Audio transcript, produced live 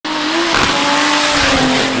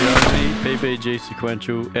PPG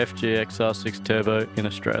Sequential XR6 Turbo in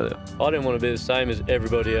Australia. I didn't want to be the same as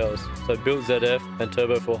everybody else, so built ZF and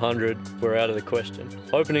Turbo 400 were out of the question.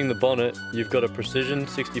 Opening the bonnet, you've got a Precision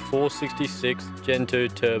 6466 Gen 2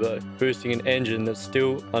 Turbo, boosting an engine that's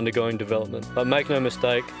still undergoing development. But make no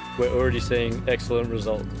mistake, we're already seeing excellent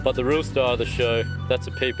results. But the real star of the show, that's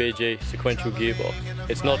a PPG Sequential gearbox.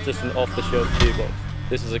 It's not just an off-the-shelf gearbox.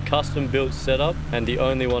 This is a custom-built setup and the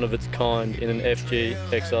only one of its kind in an FG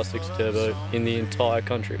XR6 Turbo in the entire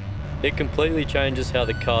country. It completely changes how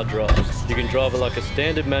the car drives. You can drive it like a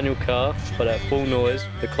standard manual car, but at full noise,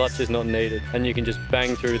 the clutch is not needed, and you can just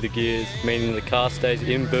bang through the gears, meaning the car stays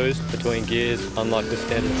in boost between gears, unlike the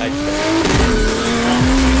standard hatchback.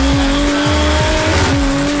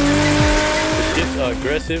 The shifts are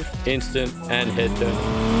aggressive, instant, and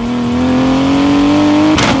head-turning.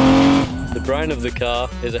 The brain of the car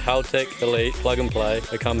is a Haltech Elite plug-and-play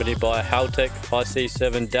accompanied by a Haltech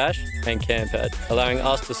IC7 dash and cam pad, allowing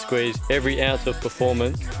us to squeeze every ounce of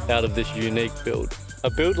performance out of this unique build. A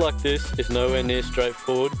build like this is nowhere near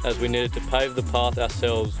straightforward, as we needed to pave the path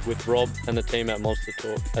ourselves with Rob and the team at Monsta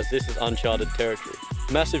Torque, as this is uncharted territory.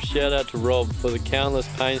 Massive shout out to Rob for the countless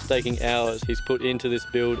painstaking hours he's put into this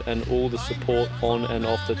build and all the support on and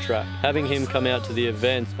off the track. Having him come out to the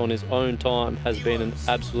events on his own time has been an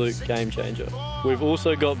absolute game changer. We've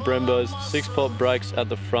also got Brembo's 6-pot brakes at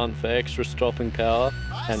the front for extra stopping power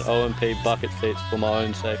and OMP bucket seats for my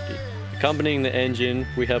own safety. Accompanying the engine,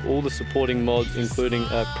 we have all the supporting mods, including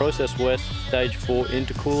a Process West Stage 4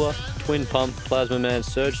 intercooler, twin pump Plasma Man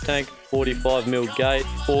surge tank, 45mm gate,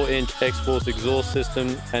 4-inch X-Force exhaust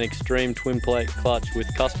system, and extreme twin plate clutch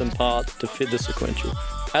with custom parts to fit the Sequential.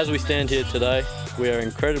 As we stand here today, we are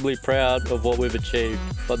incredibly proud of what we've achieved,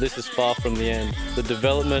 but this is far from the end. The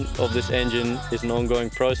development of this engine is an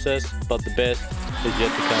ongoing process, but the best is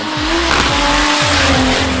yet to come.